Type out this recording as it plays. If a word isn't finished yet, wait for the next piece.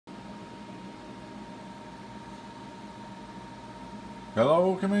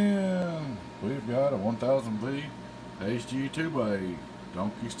Hello, come in. We've got a 1000V-HG-2x8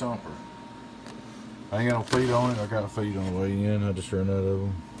 donkey stomper. I ain't got no feet on it. I got a feet on the way in. I just ran out of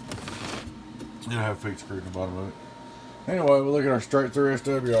them. You don't have feet screwed in the bottom of it. Anyway, we look at our straight through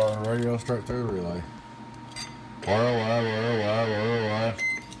SWR radio, straight through the relay. Worldwide.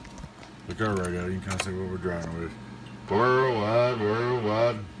 Look at our radio. You can kind of see what we're driving with. Worldwide.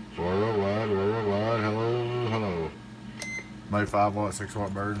 Hello. Made 5-watt,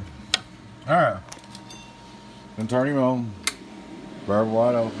 6-watt bird. Alright. Then turn him on. Barrel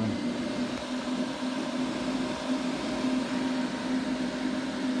wide open.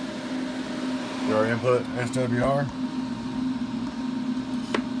 Get our input SWR.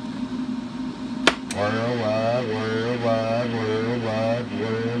 Worldwide. Really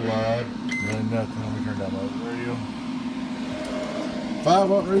nothing. Let me turn down my radio.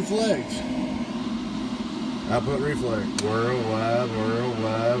 5-watt reflex. Output reflex. Worldwide.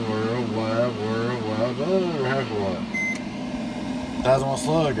 Oh, half a watt. 1000-watt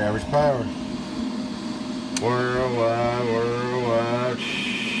slug, average power. Worldwide.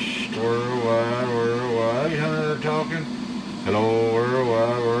 800 talking. Hello,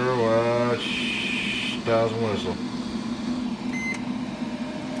 worldwide. 1000 whistle.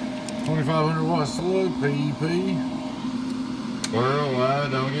 2500-watt slug, PP.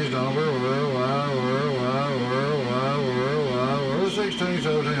 Worldwide, donkeys, Stomper, worldwide, 16,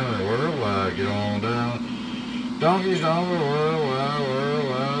 1700, worldwide, get on down. Donkeys, Stomper, worldwide,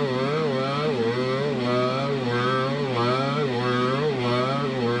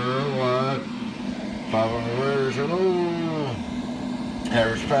 500 watts, hello.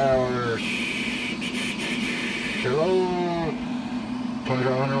 Average power, hello.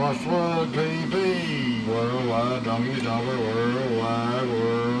 2500-watt slug, PP. Worldwide, donkeys, Stomper, worldwide.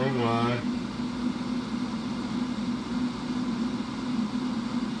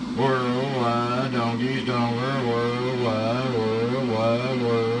 Worldwide, donkeys, Stomper, worldwide.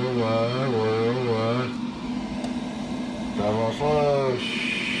 5-watt slug,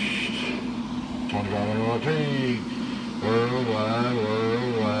 2500-watt peak. Worldwide.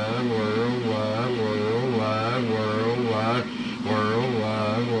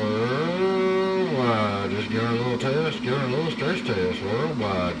 Just give her a little test, give her a little stress test.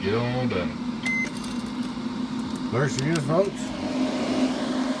 Worldwide, get on down. There she is, folks.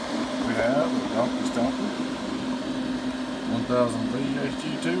 We have a donkey stomper,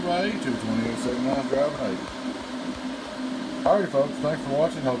 1000V-HG-2x8, 22879 driving 8. Alright, folks, thanks for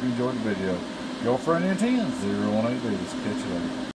watching. Hope you enjoyed the video. Your friend in 10, 018 Beatles. Catch you later.